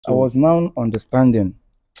I was now understanding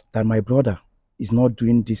that my brother is not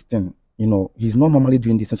doing this thing. He's not normally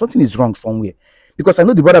doing this, and something is wrong somewhere. Because I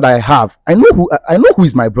know the brother that I have. I know who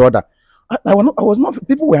is my brother. I was not.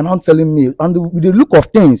 People were not telling me, and with the look of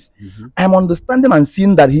things, I'm understanding and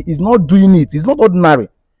seeing that he is not doing it. He's not ordinary.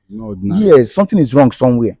 No ordinary. Yes, something is wrong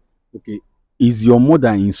somewhere. Okay. Is your mother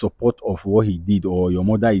in support of what he did, or your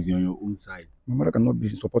mother is on your own side? My mother cannot be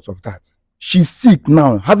in support of that. She's sick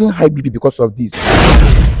now, having high BP because of this.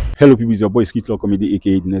 Hello, people. It's your boy Skit Law Comedy,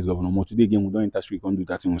 aka the next governor. More today again, we don't enter street, we can't do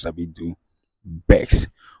that thing we sabi do. Bex.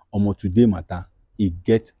 More today matter, it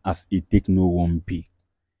get as it take no one be.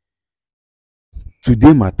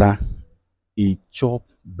 Today matter, it chop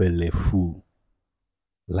belle full.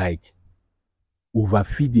 Like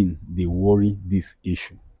overfeeding, they worry this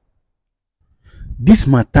issue. This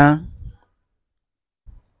matter,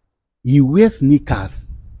 you wear sneakers,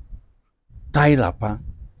 tie wrapper,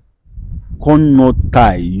 con not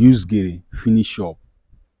tie, use gele, finish up.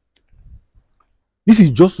 This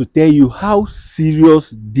is just to tell you how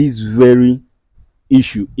serious this very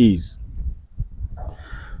issue is.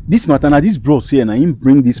 This matter, now this bros here, and I him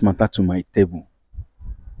bring this matter to my table.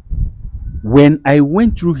 When I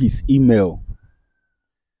went through his email,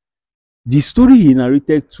 the story he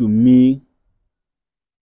narrated to me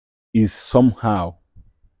is somehow.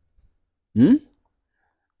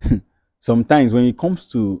 Sometimes when it comes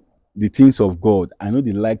to the things of God, I know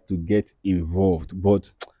they like to get involved, but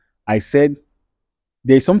I said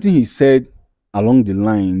there's something he said along the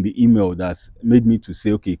line in the email that's made me to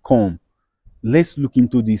say, okay, come, let's look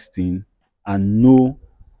into this thing and know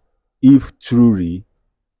if truly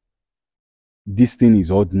this thing is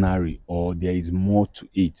ordinary or there is more to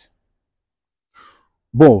it.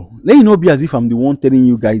 But let it not be as if I'm the one telling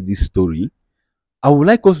you guys this story. I would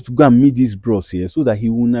like us to go and meet this bros here so that he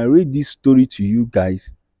will narrate this story to you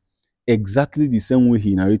guys exactly the same way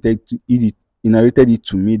he narrated it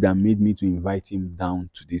to me, that made me to invite him down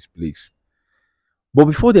to this place. But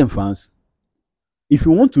before then, fans, if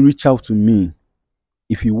you want to reach out to me,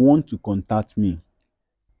 if you want to contact me,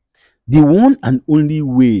 the one and only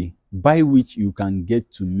way by which you can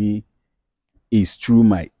get to me is through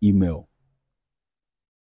my email.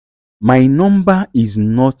 My number is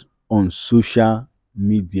not on social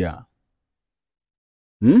media.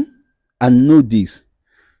 And know this,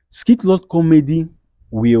 Skit Lord Comedy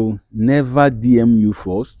will never DM you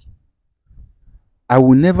first. I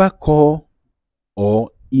will never call or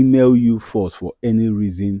email you first for any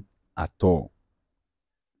reason at all.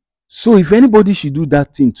 So if anybody should do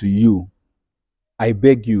that thing to you, I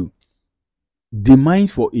beg you,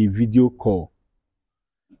 demand for a video call.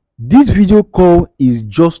 This video call is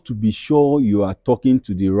just to be sure you are talking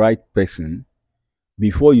to the right person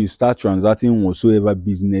before you start transacting whatsoever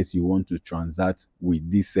business you want to transact with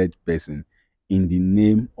this said person in the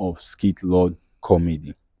name of Skit Lord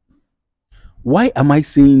Comedy. Why am I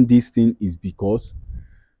saying this thing is because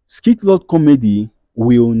Skit Lord Comedy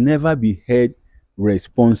will never be held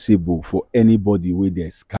responsible for anybody with their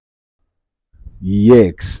scam.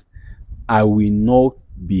 Yes, I will not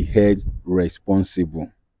be held responsible.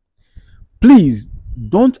 Please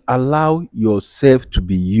don't allow yourself to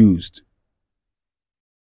be used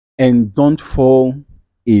and don't fall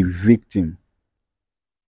a victim.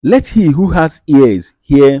 Let he who has ears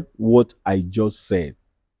hear what I just said.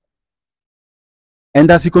 And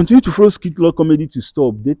as you continue to follow Skit Lord Comedy to stay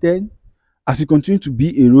updated, as you continue to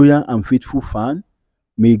be a loyal and faithful fan,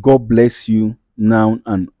 may God bless you now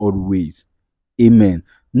and always. Amen.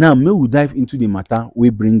 Now, may we dive into the matter we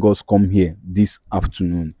bring us come here this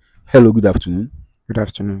afternoon. Hello, good afternoon. Good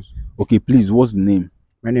afternoon. Okay, please, what's the name?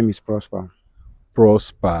 My name is Prosper.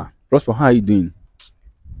 Prosper. Prosper, how are you doing?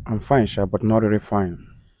 I'm fine, sir, but not really fine.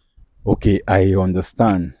 Okay, I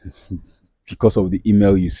understand because of the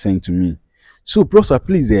email you sent to me. So, Prosper,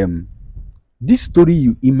 please, this story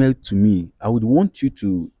you emailed to me, I would want you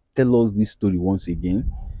to tell us this story once again.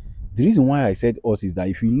 The reason why I said us is that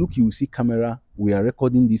if you look, you will see camera. We are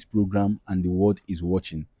recording this program and the world is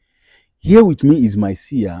watching. Here with me is my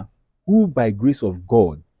seer, who by grace of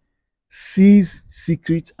God sees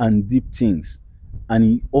secret and deep things, and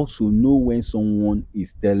he also knows when someone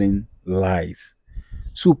is telling lies.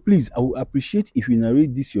 So please, I would appreciate if you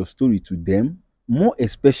narrate this your story to them, more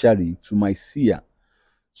especially to my seer,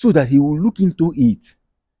 so that he will look into it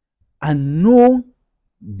and know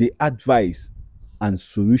the advice and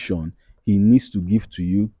solution he needs to give to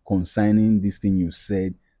you concerning this thing you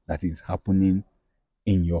said that is happening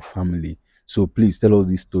in your family. So please tell us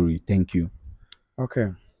this story. Thank you. Okay.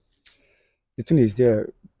 The thing is there,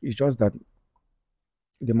 it's just that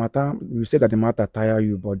the matter, you say that the matter tire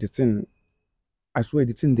you, but the thing, I swear,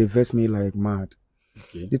 the thing they vex me like mad.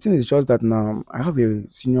 Okay. The thing is just that now I have a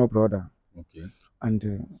senior brother, Okay.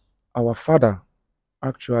 and our father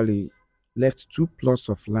actually left two plots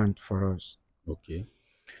of land for us. Okay.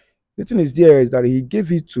 The thing is there is that he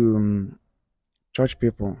gave it to church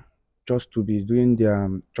people just to be doing their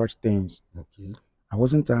church things. Okay. I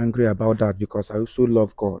wasn't angry about that because I also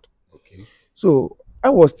love God. Okay. So I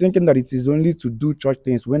was thinking that it is only to do church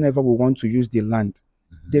things whenever we want to use the land.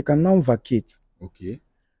 They can now vacate. Okay.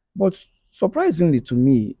 But surprisingly to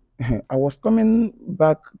me, I was coming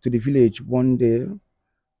back to the village one day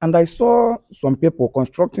and I saw some people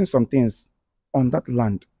constructing some things on that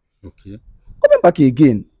land. Okay. Coming back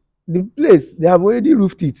again, the place, they have already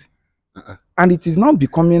roofed it. Uh-uh. And it is now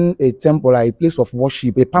becoming a temple, a place of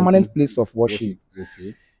worship, a permanent place of worship.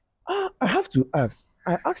 Okay. I have to ask.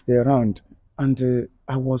 I asked around, and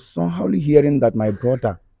I was somehow hearing that my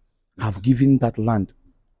brother have given that land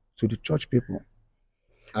to the church people.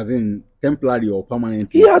 As in temporary or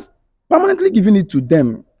permanently? He has permanently given it to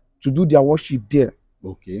them to do their worship there.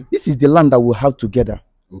 Okay. This is the land that we have together.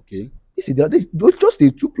 Okay. This is just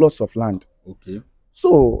a 2 plots of land. Okay.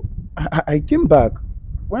 So I came back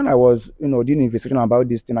when I was, doing investigation about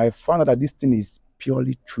this thing. I found out that this thing is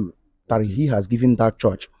purely true. That he has given that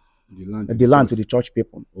church the land to the church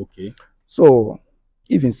people. Okay. So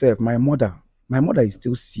even self, my mother is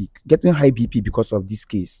still sick, getting high BP because of this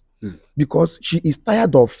case. Because she is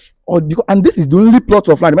tired of and this is the only plot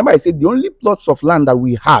of land. Remember, I said the only plots of land that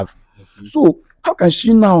we have. Okay. So how can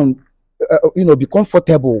she now, be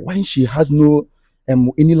comfortable when she has no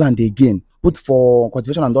any land again, put for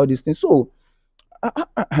cultivation and all these things? So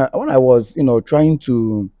when I was, trying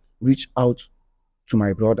to reach out to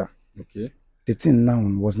my brother, okay, the thing now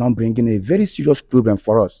was now bringing a very serious problem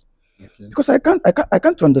for us. Okay. Because I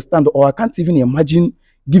can't understand, or I can't even imagine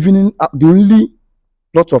giving the only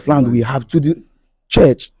plot of land we have to the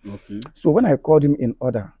church. Okay. So when I called him in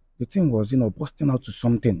order, the thing was, busting out to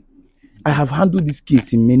something. I have handled this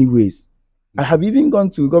case in many ways. I have even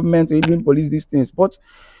gone to government, even police, these things. But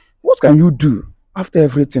what can you do after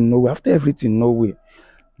everything? No way. After everything, no way.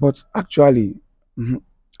 But actually,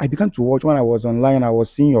 I began to watch when I was online. I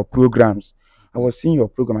was seeing your programs.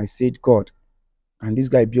 I said, God, can this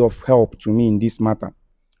guy be of help to me in this matter?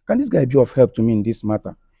 Can this guy be of help to me in this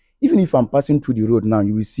matter? Even if I'm passing through the road now,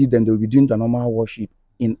 you will see them, they will be doing the normal worship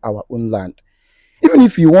in our own land. Even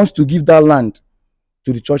if he wants to give that land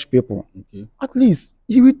to the church people, okay, at least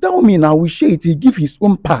he will tell me now, we share it, he give his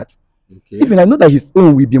own part. Okay. Even I know that his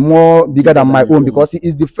own will be more bigger than my own because he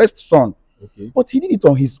is the first son. Okay. But he did it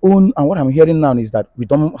on his own, and what I'm hearing now is that we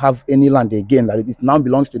don't have any land again, that it now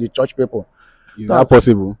belongs to the church people. Is that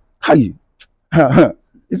possible? Hi.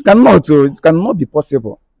 It cannot be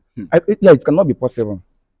possible. It cannot be possible.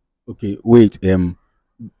 Okay, wait.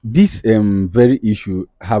 This very issue,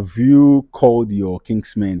 have you called your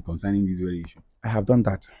kingsmen concerning this very issue? I have done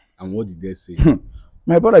that. And what did they say?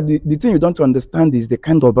 My brother, the thing you don't understand is the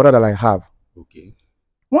kind of brother that I have. Okay.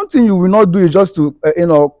 One thing you will not do is just to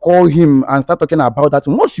call him and start talking about that.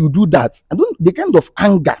 Once you do that, the kind of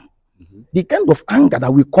anger,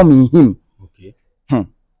 that will come in him. Okay.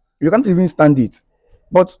 You can't even stand it.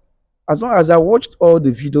 But as long as I watched all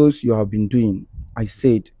the videos you have been doing, I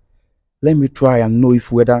said, let me try and know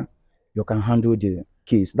if whether you can handle the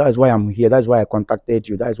case. That is why I'm here. That's why I contacted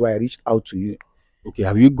you. That is why I reached out to you. Okay,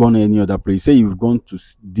 have you gone any other place? Say you've gone to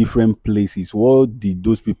different places. What did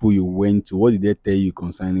those people you went to, what did they tell you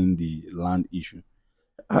concerning the land issue?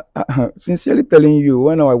 Sincerely telling you,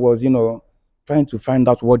 when I was, trying to find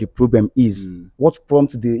out what the problem is, what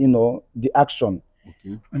prompted the action.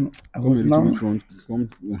 Okay. I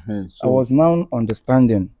was now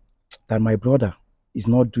understanding that my brother is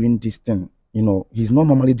not doing this thing. He's not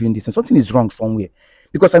normally doing this, and something is wrong somewhere.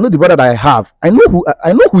 Because I know the brother that I have. I know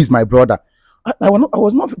who is my brother. I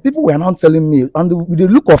was not. People were not telling me, and with the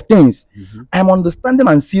look of things, I'm understanding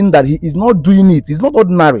and seeing that he is not doing it. He's not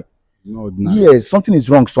ordinary. Yes, something is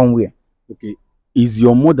wrong somewhere. Okay. Is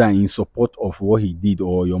your mother in support of what he did,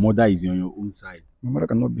 or your mother is on your own side? My mother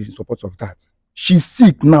cannot be in support of that. She's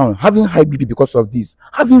sick now, having high BP because of this,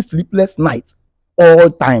 having sleepless nights all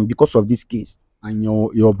time because of this case. And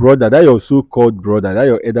your brother, that your so-called brother, that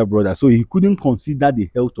your elder brother, so he couldn't consider the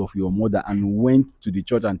health of your mother and went to the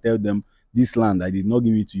church and tell them, this land, I did not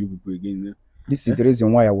give it to you people again. This is the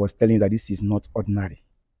reason why I was telling you that this is not ordinary.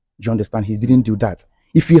 Do you understand? He didn't do that.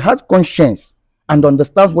 If he has conscience and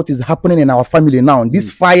understands what is happening in our family now, this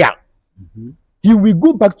fire, he will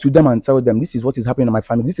go back to them and tell them, this is what is happening in my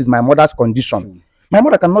family. This is my mother's condition. My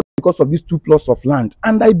mother cannot because of these 2 plots of land.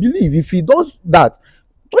 And I believe if he does that,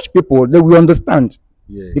 church people, they will understand.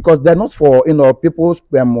 Yeah. Because they're not for people's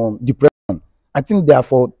depression. I think they are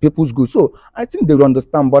for people's good. So I think they will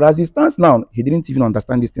understand. But as it stands now, he didn't even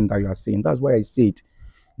understand this thing that you are saying. That's why I said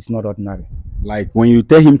it's not ordinary. Like when you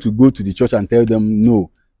tell him to go to the church and tell them no,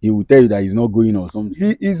 he will tell you that he's not going or something.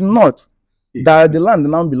 He is not. That the land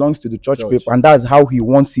now belongs to the church people, and that's how he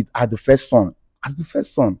wants it as the first son. As the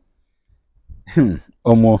first son.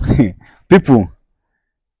 People,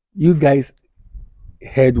 you guys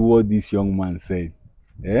heard what this young man said.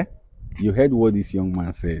 Eh? You heard what this young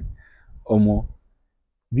man said.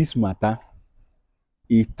 This matter,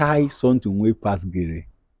 he tie something way past gere.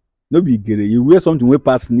 No be gere, you wear something way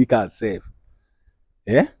past sneakers self.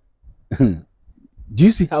 Eh? Do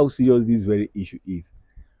you see how serious this very issue is?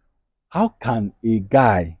 How can a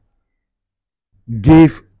guy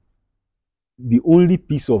give the only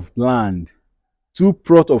piece of land, 2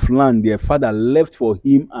 plots of land their father left for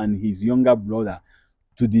him and his younger brother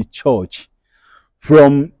to the church,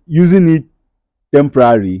 from using it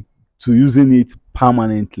temporary to using it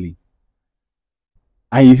permanently?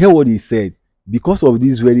 And you hear what he said. Because of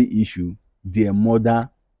this very issue, their mother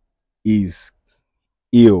is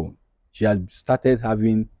ill. She has started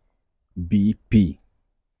having BP,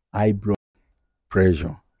 high blood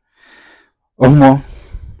pressure.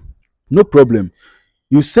 No problem.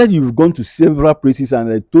 You said you've gone to several places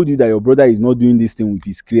and I told you that your brother is not doing this thing with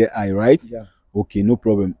his clear eye, right? Yeah. Okay, no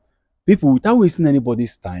problem. People, without wasting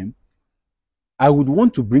anybody's time, I would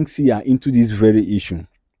want to bring SEER into this very issue.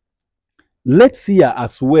 Let SEER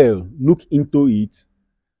as well look into it.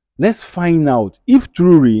 Let's find out if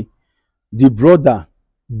truly the brother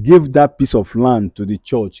gave that piece of land to the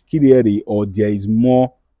church clearly, or there is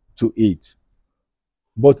more to it.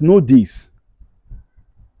 But know this,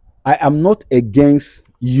 I am not against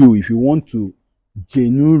you if you want to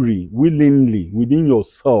genuinely, willingly, within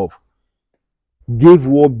yourself, give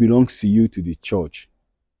what belongs to you to the church.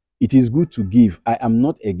 It is good to give. I am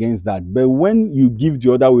not against that. But when you give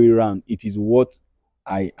the other way around, it is what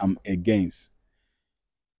I am against.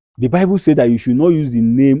 The Bible said that you should not use the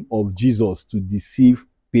name of Jesus to deceive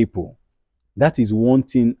people. That is one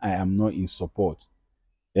thing I am not in support.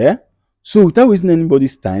 Yeah? So without wasting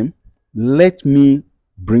anybody's time, let me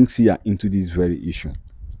bring SEER into this very issue.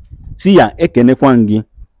 SEER, ekenekwa gị.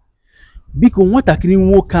 Biko nwatakịrị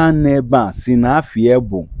nwoke a n'ebe a si na afọ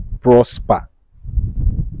bụ Prosper.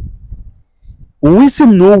 Onwesi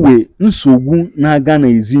m na owe nsogbu na-aga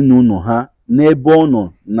n'ezinụlọ ha n'ebe ọ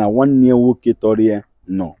nọ na nwanne ya nwoke tọrọ ya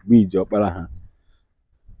nọ bụ Ijeọkpara ha.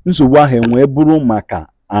 Nsogbu ahụ enwee bụrụ maka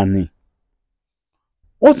anị.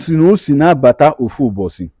 Ọ sị na o si na-abata ofu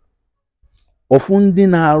ụbọchị, ofu ndị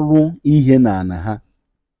na-arụ ihe n'ana ha,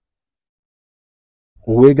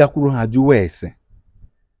 o wee gakwuru ha jụwa ese.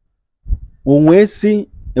 O wee sị,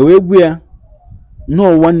 ewee gwu ya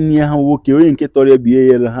nọọ nwanne ya ha nwoke onye nke tọrọ ebi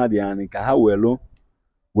yere ha dị anị ka ha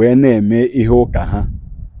wee na-eme ihe ụka ha.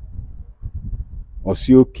 Ọ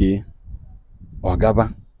sị oke, ọ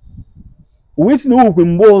gaba. O wee sị na o nwekwe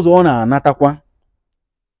mgbe ọzọ ọ na-anatakwa,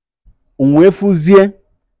 o wee fụzie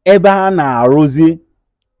ebe ha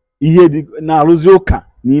na-arụzi ụka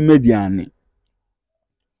n'ime dị anị.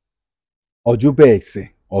 Ọ jụba ese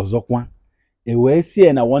ọzọkwa, e wee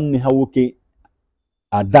sị na nwanne ha nwoke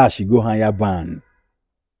adashigo ha ya bụ anị.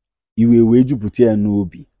 Iwe wee jupụta ya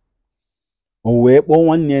n'obi. O wee kpọọ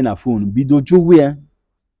nwanne ya na fon bido jụwa ya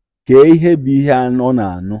kee ihe bụ ihe ọ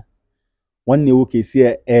na-anụ. Nwanne nwoke si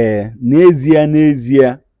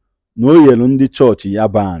n'ezie na o yelu ndị chọọchị ya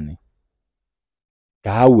bụ anị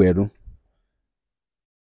ka ha weru.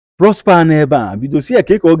 Prosper n'ebe a bido si ya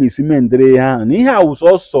ka ọ ga-esi mee ndịrị ha na ihe awụ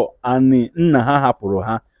sọsọ anị nna ha hapụrụ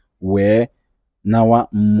ha wee nawa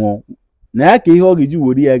mmụọ, na ya ka ihe ọ ga-eji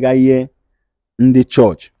were ya gaa ihe ndị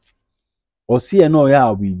chọọchị. Ọ sị ya na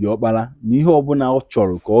ya bụ Ijeọkpara na ihe ọbụla ọ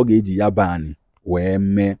chọrọ ka ọ ga-eji ya bụ anị wee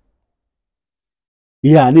mee.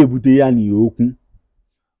 Ihe a na-ebute ya n'ihe okwu.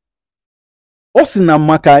 Ọ sị na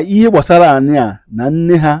maka ihe gbasara anị a na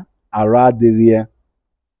nne ha arụ adịrị ya,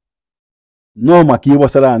 nọọ maka ihe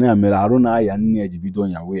gbasara anị a mere arụ na-aya nne ya ji bido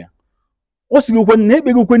nyawe ya. Ọ sịgokwe na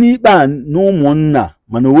ekpegokwe n'ikpe a na ụmụnna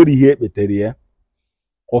mana o nwere ihe ekpetere ya.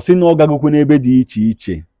 Ọ sị na ọ gagokwe n'ebe dị iche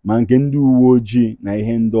iche ma nke ndị uwe ojii na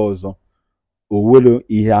ihe ndị ọzọ, o nwere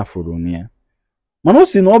ihe afụrụ na ya. Mana ọ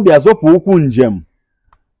sị na ọ bịa zọpụ ụkwụ njem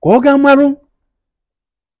ka ọ ga marụ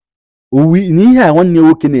na ihe a nwanne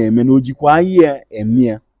nwoke na-eme na o jikwa ahịa eme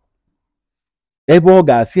ya, ebe ọ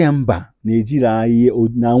ga-asị ya mba na ejiri ahịa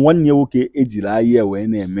na nwanne nwoke ejiri ahịa wee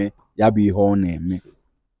na-eme ya bụ ihe ọ na-eme.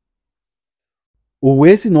 O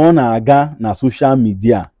wee sị na ọ na-aga na soshal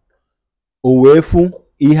midia, o wee fụ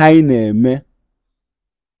ihe anyị na-eme,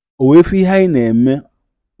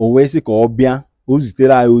 o wee sị ka ọ bịa, o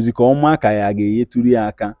zitere anyị ozi ka ọ maa ka ya ga-enyetụrụ ya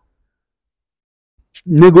aka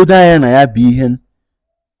negoda ya na ya bụ ihe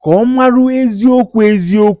ka ọ marụ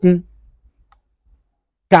eziokwu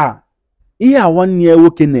ka ihe a nwanne ya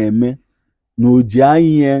nwoke na-eme na o ji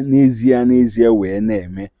anya n'ezie wee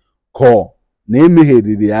na-eme ka ọ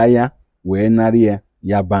na-emegheriri anya wee nara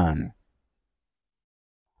ya banị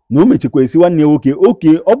na o mechekwa esi nwanne ya nwoke oke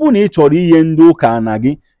ọ bụrụ na ị chọrọ ihe ndị ụka na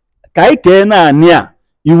gị ka anyị kee naanị a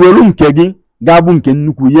iwelu nke gị ga-abụ nke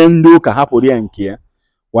nnukwu ihe ndị ụka hapụrụ ya nke ya.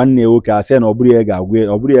 Nwanne ya nwoke asị na ọ bụrụ ya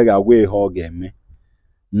ga-agwa ihe ọ ga-eme.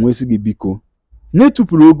 Nwesị gị biko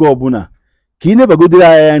na-etupụrụ oge ọbụla ka ị nebagodere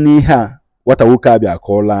anya n'ihe a nwata nwoke a bịa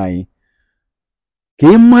kọọrọ anyị ka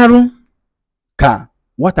ị marụ ka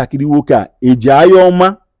nwatakịrị nwoke a eji anya ọma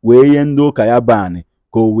wee ihe ndị ụka ya banị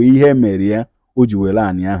ka o wee ihe mere ya o ji were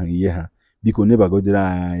anị ahụ ihe ha. Biko nebagodere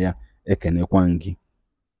anya ya, ekenekwa gị.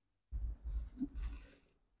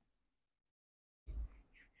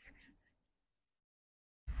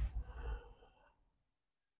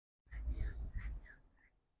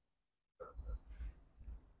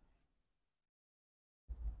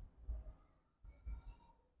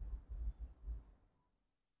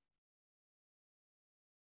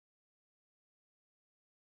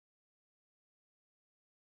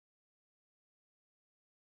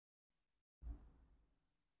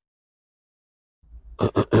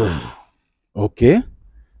 Okay,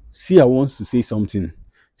 SEER wants to say something.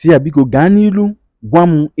 SEER biko gaa n'ilu gwa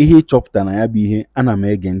m ihe ị chọpụtara na ya bụ ihe, ana m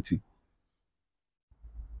ege ntị.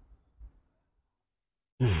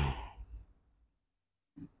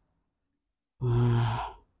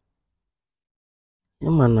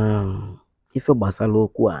 ịma na ife gbasara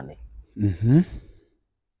okwu anị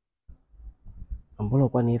ọ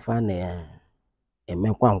bụrụkwa na ife a na-eme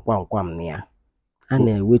kwam na ya a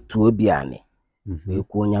na-ewetu obi anị wee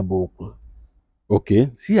kwuo onye bụ okwu. Okay,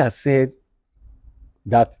 SEER said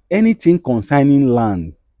that anything concerning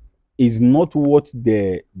land is not what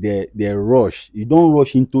they rush. You don't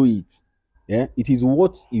rush into it. Yeah, it is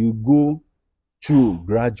what you go through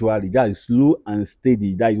gradually. That is slow and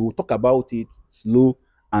steady. That you will talk about it slow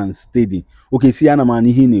and steady. Okay, SEER na man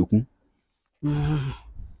ihe na-ekwu.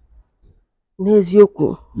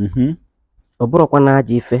 N'eziokwu ọ bụrụkwa na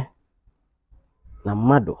ajọ ife na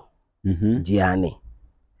mmadụ ji anị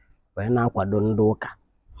wee na-akwado ndị ụka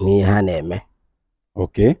n'ihe ha na-eme.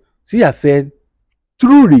 Okay, SEER said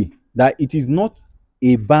truly that it is not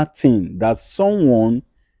a bad thing that someone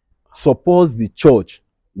supports the church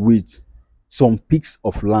with some piece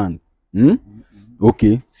of land.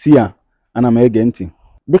 Okay, SEER, ana m ege ntị.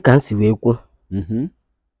 Dịka nsi wee kwu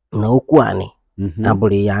na okwu anị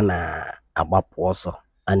abụrụ ya na-agbapụ ọsọ,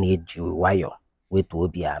 a na-eji nwayọ wetu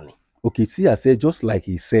obi anị. Okay, SEER said just like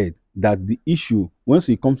he said that the issue, once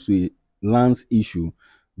it comes to a land's issue,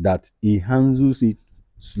 that he handles it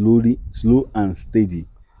slow and steady.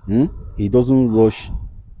 He doesn't rush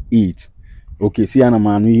it. Okay, SEER na m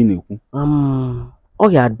anụ ihe na-ekwu. Ọ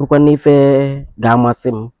ga-abụkwa n'ife ga-amasị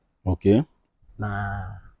m. Okay.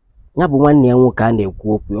 Na ya bụ nwanne ya nwoke a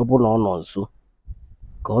na-ekwu okwu, ọ bụrụ na ọ nọ nso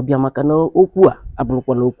ka ọ bịa, maka na okwu a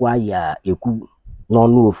abụrụkwa na okwu a ya ekwu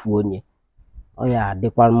n'ọnụ ofu onye. Ọ ya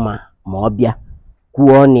adịkwa mma ma ọ bịa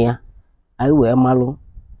kwuo ọnụ ya, anyị wee malụ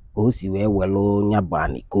ka o si wee welu nyabụ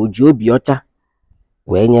anị, ka o ji obi ọcha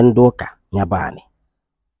wee nye ndị ụka nyabụ anị.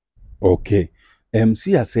 Okay,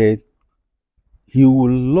 SEER said he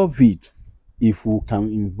will love it if we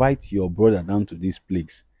can invite your brother down to this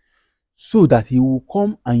place so that he will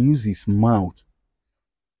come and use his mouth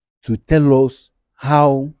to tell us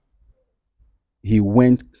how he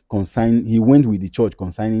went with the church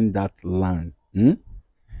concerning that land.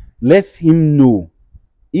 Let him know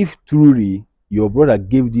if truly your brother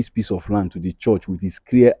gave this piece of land to the church with his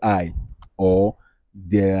clear eye or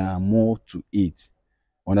there are more to it.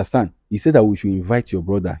 Understand? He said that we should invite your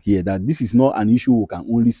brother here, that this is not an issue we can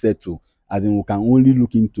only settle, as in we can only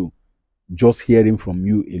look into just hearing from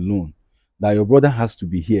you alone. That your brother has to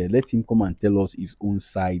be here. Let him come and tell us his own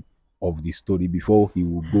side of the story before he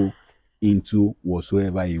will go into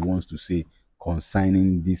whatsoever he wants to say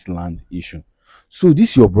concerning this land issue. So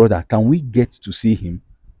this your brother, can we get to see him?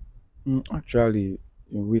 Actually,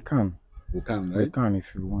 we can. We can, right? We can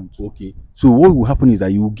if you want. Okay. So what will happen is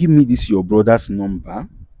that you will give me this your brother's number.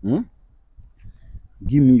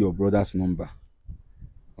 Give me your brother's number.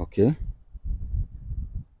 Okay.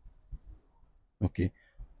 Okay.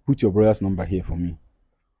 Put your brother's number here for me.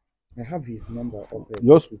 I have his number up there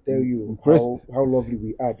Just to tell you press, how lovely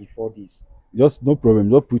we are before this. Just no problem.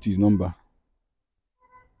 Just put his number.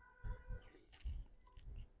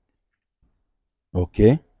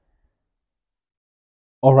 Okay.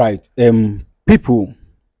 All right. People,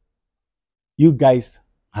 you guys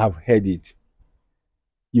have heard it.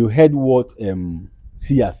 You heard what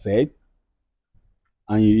Sia said,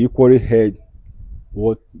 and you equally heard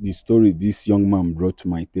what the story this young man brought to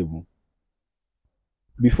my table.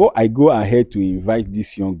 Before I go ahead to invite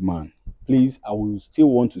this young man, please, I will still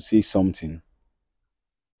want to say something.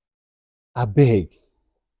 I beg,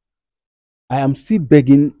 I am still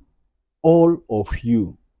begging all of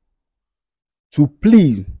you to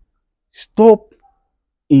please stop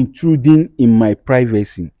intruding in my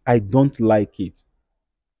privacy. I don't like it.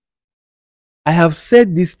 I have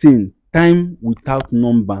said this thing time without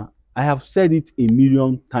number. I have said it a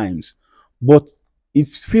million times, but it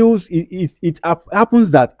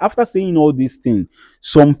happens that after saying all these things,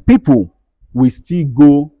 some people will still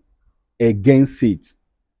go against it.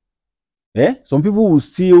 Some people will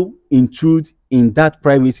still intrude in that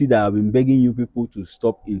privacy that I've been begging you people to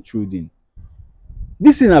stop intruding.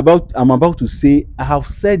 This thing I'm about to say, I have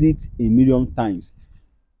said it a million times.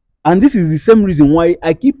 And this is the same reason why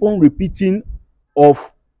I keep on repeating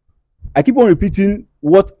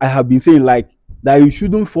what I have been saying, like that you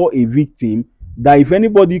shouldn't fall a victim, that if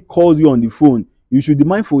anybody calls you on the phone, you should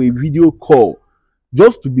demand for a video call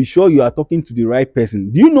just to be sure you are talking to the right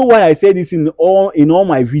person. Do you know why I say this in all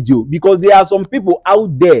my video? Because there are some people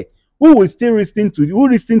out there who will still listen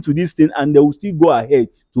to this thing, and they will still go ahead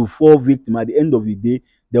to fall victim. At the end of the day,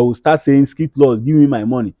 they will start saying, "Skit laws, give me my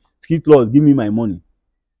money. Skit laws, give me my money."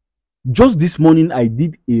 Just this morning, I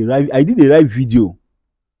did a live video.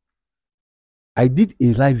 I did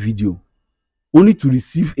a live video only to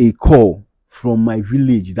receive a call from my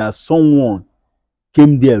village that someone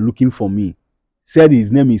came there looking for me, said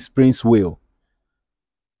his name is Prince Will.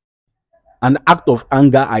 An act of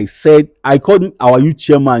anger, I called our youth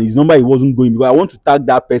chairman. His number, he wasn't going, because I want to tag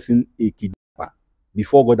that person a kidnapper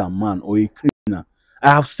before God and man, or a criminal. I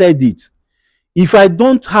have said it. If I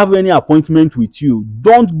don't have any appointment with you,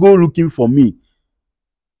 don't go looking for me.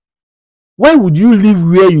 Why would you leave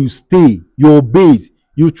where you stay, your base?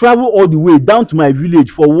 You travel all the way down to my village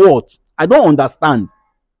for what? I don't understand.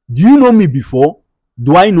 Do you know me before?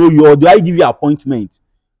 Do I know you, or do I give you appointment?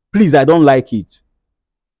 Please, I don't like it.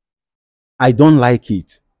 I don't like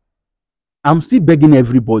it. I'm still begging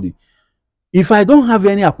everybody. If I don't have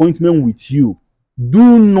any appointment with you,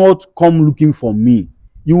 do not come looking for me.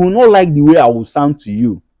 You will not like the way I will sound to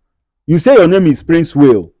you. You say your name is Prince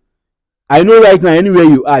Will. I know right now, anywhere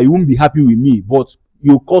you are, you won't be happy with me, but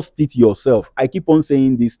you caused it yourself. I keep on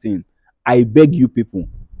saying this thing. I beg you people,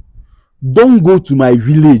 don't go to my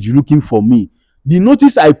village looking for me. The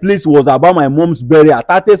notice I placed was about my mom's burial,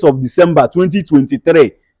 30th of December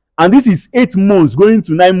 2023. And this is 8 months, going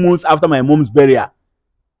to 9 months after my mom's burial.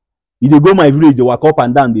 If they go my village, they walk up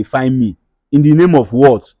and down, they find me. In the name of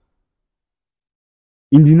what?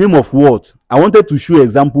 In the name of what? I wanted to show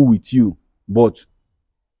example with you, but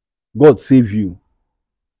God save you.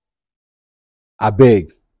 I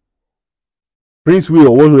beg. Prince Will,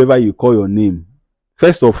 or whatever you call your name.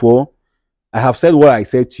 First of all, I have said what I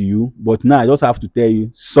said to you, but now I just have to tell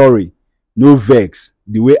you, sorry. No vex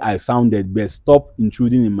the way I sounded, but stop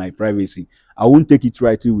intruding in my privacy. I won't take it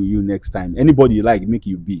rightly with you next time. Anybody you like, make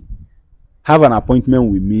you be. Have an appointment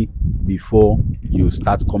with me before you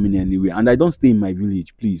start coming anywhere. And I don't stay in my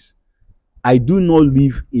village, please. I do not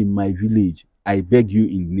live in my village. I beg you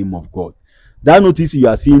in the name of God. That notice you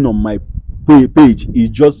are seeing on my page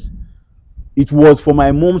is it was for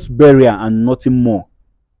my mom's burial and nothing more.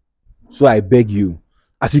 So I beg you,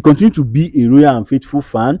 as you continue to be a loyal and faithful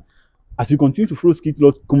fan, as you continue to follow Skit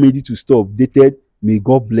Lot Comedy to stay updated, may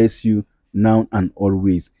God bless you now and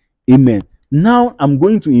always. Amen. Now I'm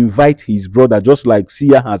going to invite his brother, just like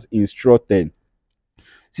Sia has instructed.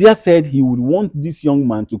 Sia said he would want this young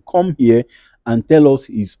man to come here and tell us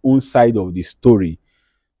his own side of the story.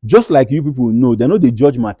 Just like you people know, they know the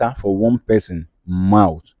judge matter for one person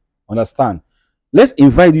mouth. Understand? Let's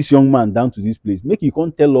invite this young man down to this place. Make he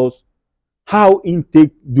come tell us how he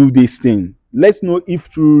do this thing. Let's know if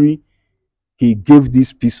truly he gave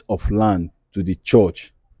this piece of land to the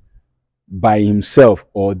church by himself,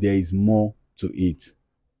 or there is more to it.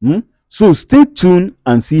 So stay tuned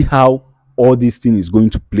and see how all this thing is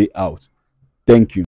going to play out. Thank you.